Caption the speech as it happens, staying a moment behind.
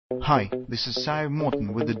Hi, this is Sive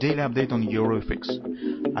Morten with the daily update on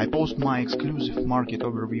EURUSD. I post my exclusive market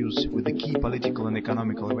overviews with the key political and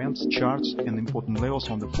economical events, charts and important levels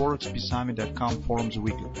on the ForexPeaceArmy.com forums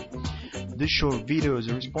weekly. This short video is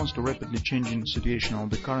a response to rapidly changing situation on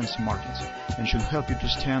the currency markets and should help you to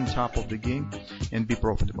stay on top of the game and be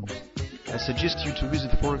profitable. I suggest you to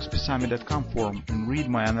visit ForexPeaceArmy.com forum and read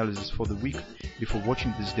my analysis for the week before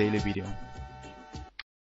watching this daily video.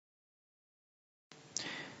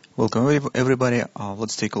 Welcome everybody.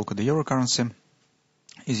 Let's take a look at the euro currency.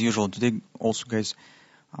 As usual today also, guys,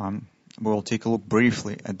 we'll take a look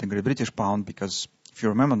briefly at the Great British pound, because if you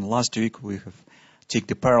remember last week we have taken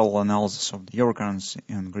the parallel analysis of the euro currency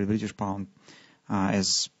and Great British pound,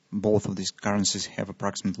 as both of these currencies have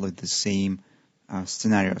approximately the same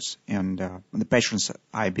scenarios, and the patterns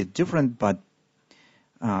are a bit different, but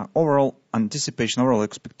overall anticipation, overall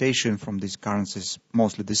expectation from these currencies is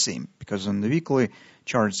mostly the same, because on the weekly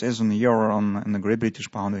charts, as on the euro and the Great British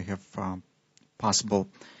pound, we have possible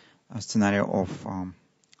scenario of head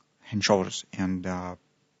and shoulders, and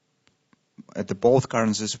at the both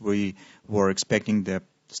currencies we were expecting the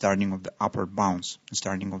starting of the upward bounce,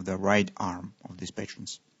 starting of the right arm of these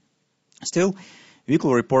patterns. Still,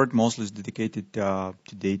 weekly report mostly is dedicated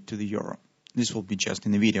today to the euro. This will be just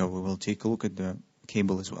in the video. We will take a look at the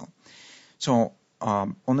cable as well. So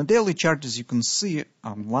on the daily chart, as you can see,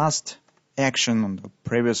 last action on the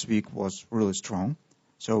previous week was really strong.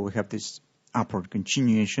 So we have this upward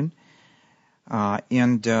continuation.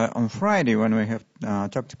 And on Friday, when we have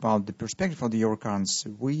talked about the perspective of the euro currency,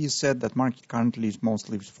 we said that market currently is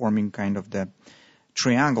mostly forming kind of the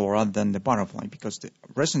triangle rather than the butterfly, because the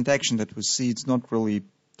recent action that we see, it's not really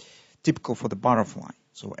typical for the butterfly.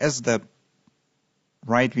 So as the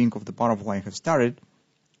right wing of the butterfly has started,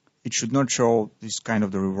 it should not show this kind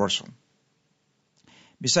of the reversal.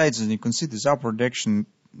 Besides, as you can see, this upward action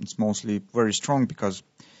is mostly very strong, because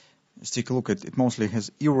let's take a look at it. Mostly has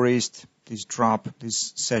erased this drop,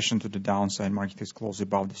 this session to the downside. Market is close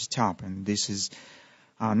above this top, and this is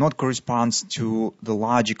not corresponds to the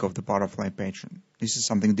logic of the butterfly pattern. This is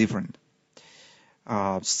something different.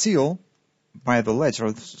 Still, by the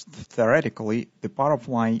letter, theoretically, the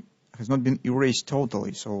butterfly has not been erased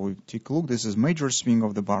totally. So we take a look. This is major swing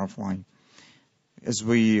of the butterfly. As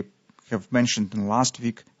we have mentioned in last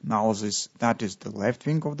week analysis, that is the left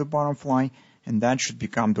wing of the butterfly, and that should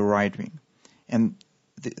become the right wing. And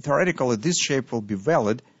theoretically, this shape will be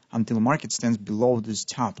valid until market stands below this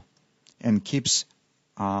top and keeps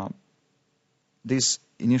this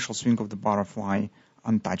initial swing of the butterfly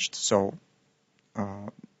untouched. So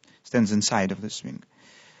stands inside of the swing.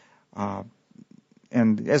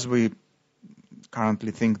 And as we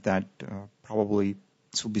currently think that probably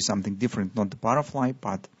this will be something different, not the butterfly,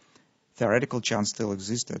 but theoretical chance still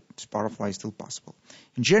exists that this butterfly is still possible.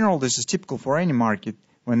 In general, this is typical for any market.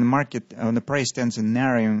 When the price stands in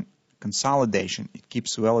narrowing consolidation, it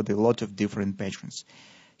keeps valid a lot of different patterns.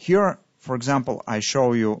 Here, for example, I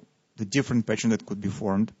show you the different pattern that could be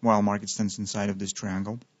formed while market stands inside of this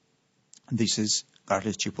triangle. This is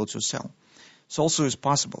Gartley's triple to sell. This also is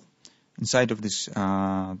possible. Inside of this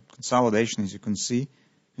consolidation, as you can see,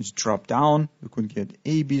 it's dropped down. We could get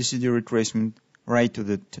A, B, C, D retracement right to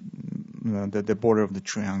the border of the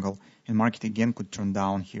triangle, and market again could turn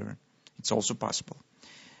down here. It's also possible.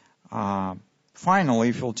 Finally,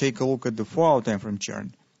 if you'll take a look at the 4-hour time frame chart,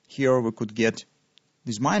 here we could get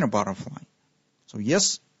this minor butterfly. So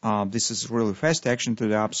yes, this is really fast action to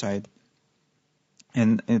the upside,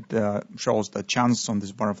 and it shows that chances on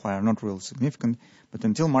this butterfly are not really significant, but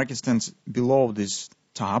until market stands below this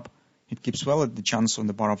top, it keeps valid the chance on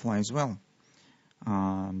the butterfly as well.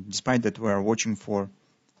 Despite that, we are watching for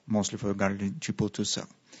mostly for the Gartley triple to sell.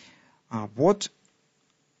 What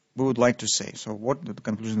we would like to say, so what the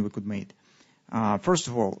conclusion we could make? First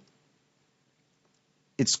of all,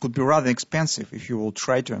 it could be rather expensive if you will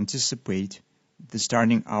try to anticipate the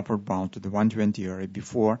starting upward bound to the 120 area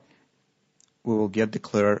before we will get the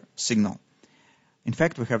clear signal. In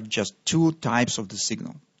fact, we have just two types of the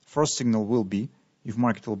signal. First signal will be if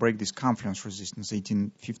market will break this confluence resistance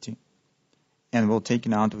 1850 and will take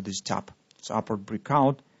it out of this top. So upward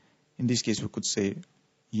breakout. In this case, we could say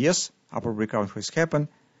yes, upward breakout has happened.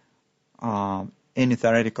 Any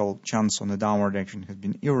theoretical chance on the downward action has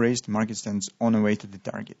been erased. Market stands on the way to the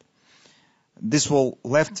target. This will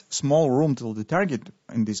left small room till the target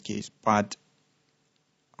in this case, but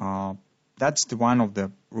that's the one of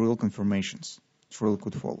the real confirmations. It really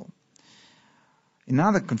could follow.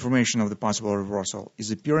 Another confirmation of the possible reversal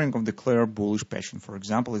is appearing of the clear bullish pattern. For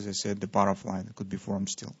example, as I said, the butterfly that could be formed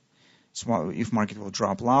still. So if market will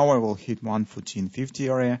drop lower, will hit 114.50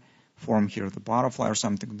 area, form here the butterfly or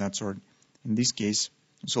something of that sort. In this case,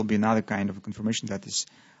 this will be another kind of confirmation that is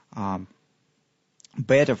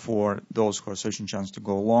better for those who are searching chance to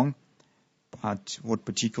go long. But what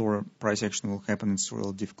particular price action will happen, it's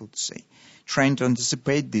really difficult to say. Trying to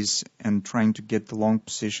anticipate this and trying to get the long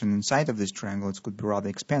position inside of this triangle, it could be rather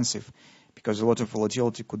expensive because a lot of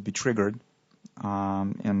volatility could be triggered,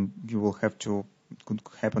 and you will have to, it could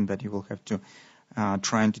happen that you will have to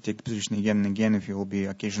trying to take the position again and again if you will be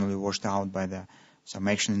occasionally washed out by some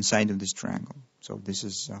action inside of this triangle. So this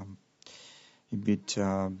is a bit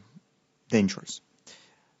dangerous.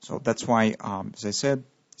 So that's why, as I said,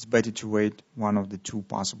 it's better to wait one of the two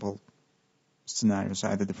possible scenarios,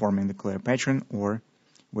 either the forming the clear pattern or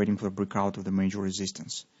waiting for a breakout of the major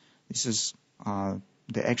resistance. This is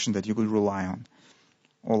the action that you could rely on.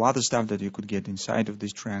 All other stuff that you could get inside of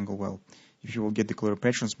this triangle, well, if you will get the clear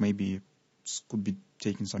patterns, maybe could be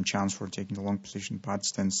taking some chance for taking a long position, but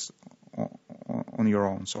stands on your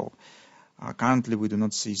own. So currently we do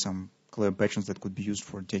not see some clear patterns that could be used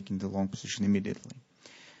for taking the long position immediately.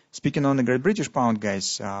 Speaking on the Great British Pound,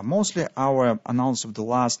 guys, mostly our analysis of the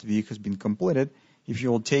last week has been completed. If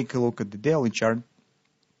you will take a look at the daily chart,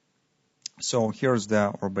 so here's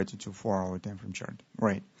or better to 4-hour time frame chart,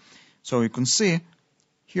 right? So you can see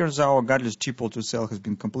here's our godless triple to sell has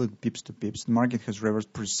been completed pips to pips. The market has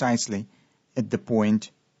reversed precisely at the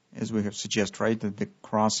point, as we have suggested, right, at the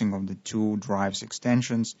crossing of the two drives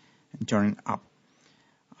extensions and turning up.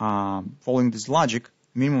 Following this logic,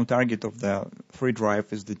 minimum target of the free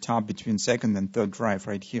drive is the top between second and third drive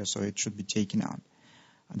right here, so it should be taken out.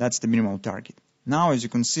 That's the minimum target. Now, as you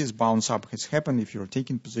can see, this bounce up has happened. If you're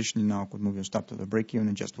taking position, you now could move your stop to the break even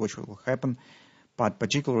and just watch what will happen. But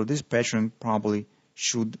particularly this pattern probably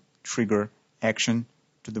should trigger action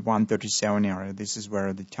to the 137 area. This is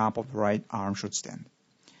where the top of the right arm should stand.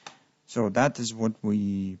 So that is what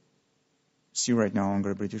we see right now on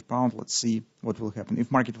Great British Pound. Let's see what will happen.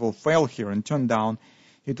 If market will fail here and turn down,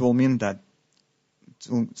 it will mean that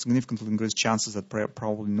significantly increased chances that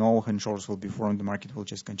probably no hand shoulders will be formed. The market will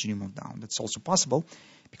just continue to move down. That's also possible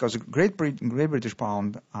because Great British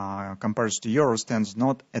Pound compared to Euro stands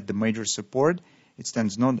not at the major support. It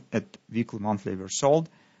stands not at weekly, monthly oversold.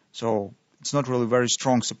 So it's not really very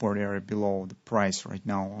strong support area below the price right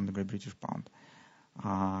now on the Great British Pound.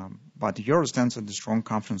 But the Euro stands at the strong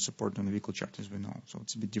confidence support on the weekly chart, as we know. So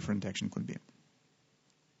it's a bit different action could be.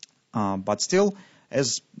 But still,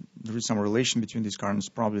 as there is some relation between these currencies,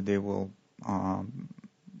 probably they will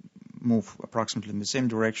move approximately in the same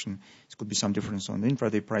direction. It could be some difference on the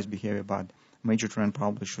intraday price behavior, but major trend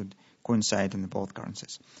probably should coincide in both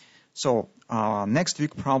currencies. So next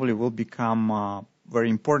week probably will become very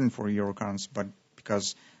important for Euro currency, but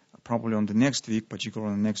because probably on the next week,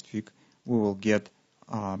 particularly on the next week, we will get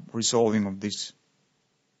resolving of this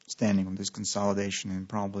standing, of this consolidation, and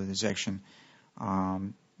probably this action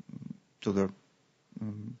to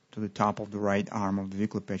the top of the right arm of the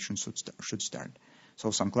weekly pattern should start.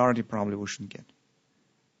 So some clarity probably we should get.